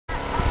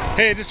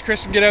Hey, this is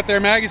Chris from Get Out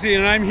There Magazine,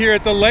 and I'm here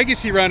at the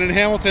Legacy Run in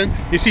Hamilton.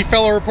 You see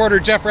fellow reporter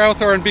Jeff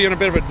Routhorn being a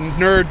bit of a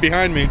nerd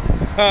behind me.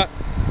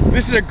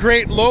 This is a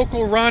great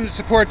local run. It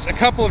supports a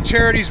couple of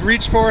charities,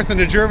 Reach Forth and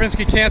the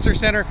Jurvenski Cancer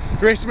Center.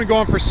 The race has been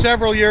going for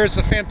several years.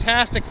 It's a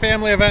fantastic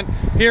family event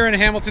here in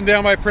Hamilton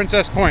down by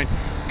Princess Point.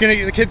 Gonna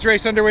get the kids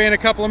race underway in a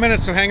couple of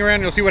minutes, so hang around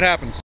and you'll see what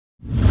happens.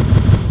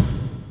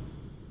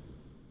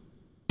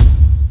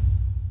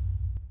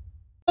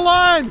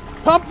 Line,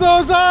 pump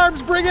those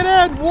arms, bring it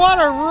in. What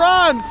a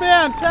run,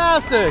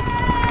 fantastic.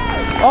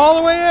 All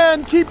the way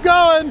in, keep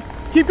going,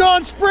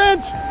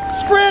 sprint,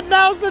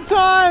 now's the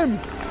time.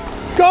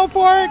 Go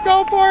for it,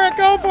 go for it,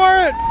 go for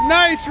it.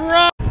 Nice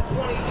run.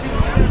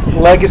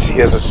 Legacy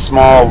is a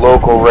small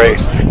local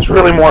race. It's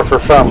really more for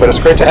fun, but it's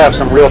great to have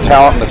some real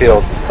talent in the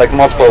field, like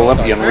multiple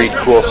Olympian Reed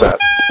Coolset.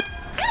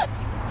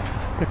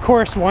 The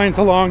course winds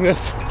along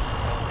this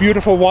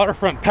beautiful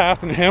waterfront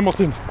path in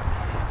Hamilton.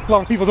 A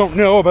lot of people don't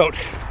know about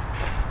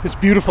this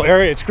beautiful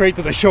area. It's great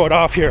that they show it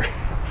off here.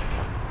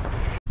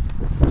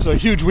 There's a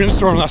huge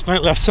windstorm last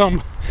night, left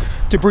some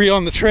debris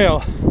on the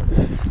trail,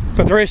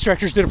 but the race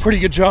directors did a pretty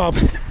good job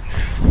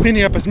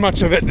cleaning up as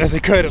much of it as they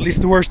could, at least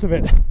the worst of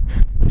it,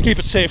 to keep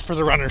it safe for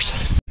the runners.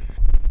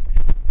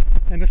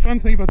 And the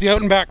fun thing about the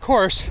out and back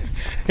course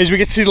is we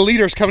get to see the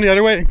leaders coming the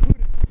other way,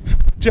 including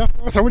Jeff.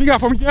 What do you got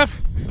for me, Jeff?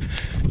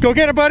 Go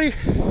get it, buddy.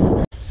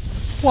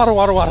 Water,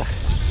 water, water.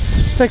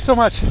 Thanks so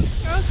much. You're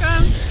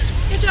welcome.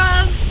 Good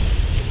job.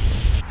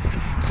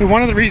 So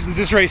one of the reasons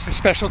this race is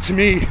special to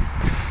me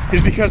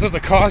is because of the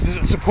causes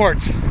it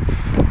supports.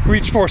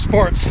 Reach Forth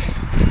Sports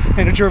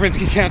and the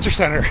Jurvenski Cancer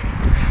Center.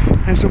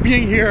 And so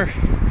being here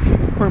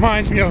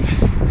reminds me of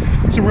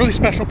some really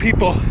special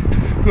people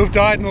who have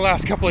died in the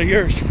last couple of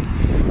years.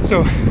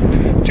 So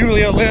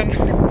Julia, Lynn,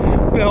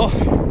 Bill,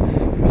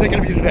 I'm thinking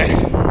of you today.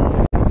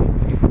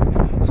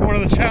 So one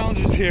of the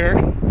challenges here,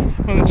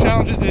 is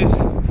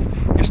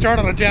you start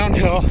on a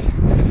downhill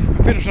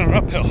and finish on an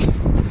uphill.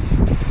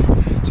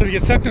 So if you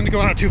get sucked into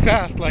going out too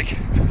fast, like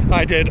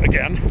I did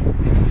again,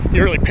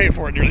 you really pay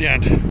for it near the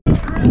end. Go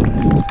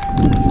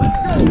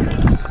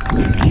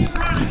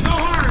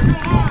hard.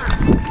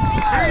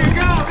 There you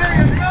go.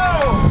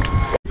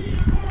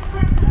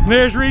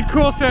 There's Reed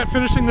Coolset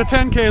finishing the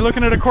 10K,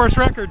 looking at a course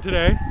record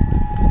today.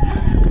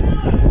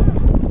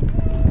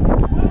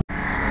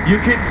 You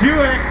can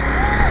do it.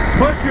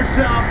 Push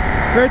yourself.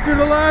 Right through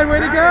the line, way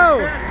to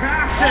go.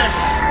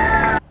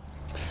 Fantastic.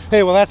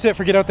 Hey, well that's it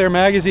for Get Out There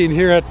Magazine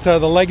here at the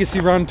Legacy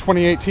Run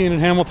 2018 in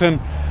Hamilton.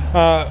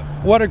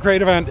 What a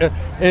great event.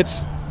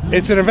 It's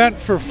an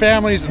event for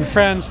families and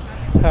friends.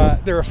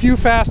 There are a few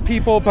fast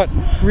people, but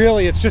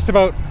really it's just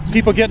about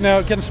people getting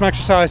out, getting some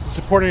exercise, and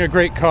supporting a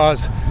great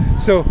cause.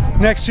 So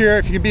next year,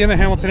 if you can be in the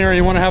Hamilton area and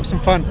you want to have some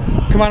fun,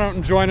 come on out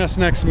and join us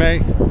next May.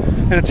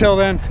 And until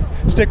then,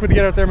 stick with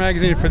Get Out There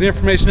Magazine for the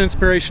information and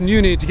inspiration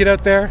you need to get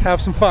out there,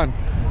 have some fun,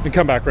 and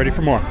come back ready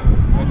for more.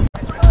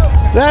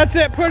 That's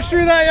it, push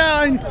through that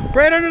line,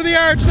 right under the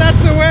arch,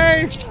 that's the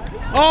way.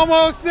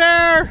 Almost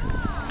there,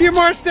 a few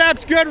more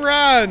steps, good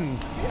run.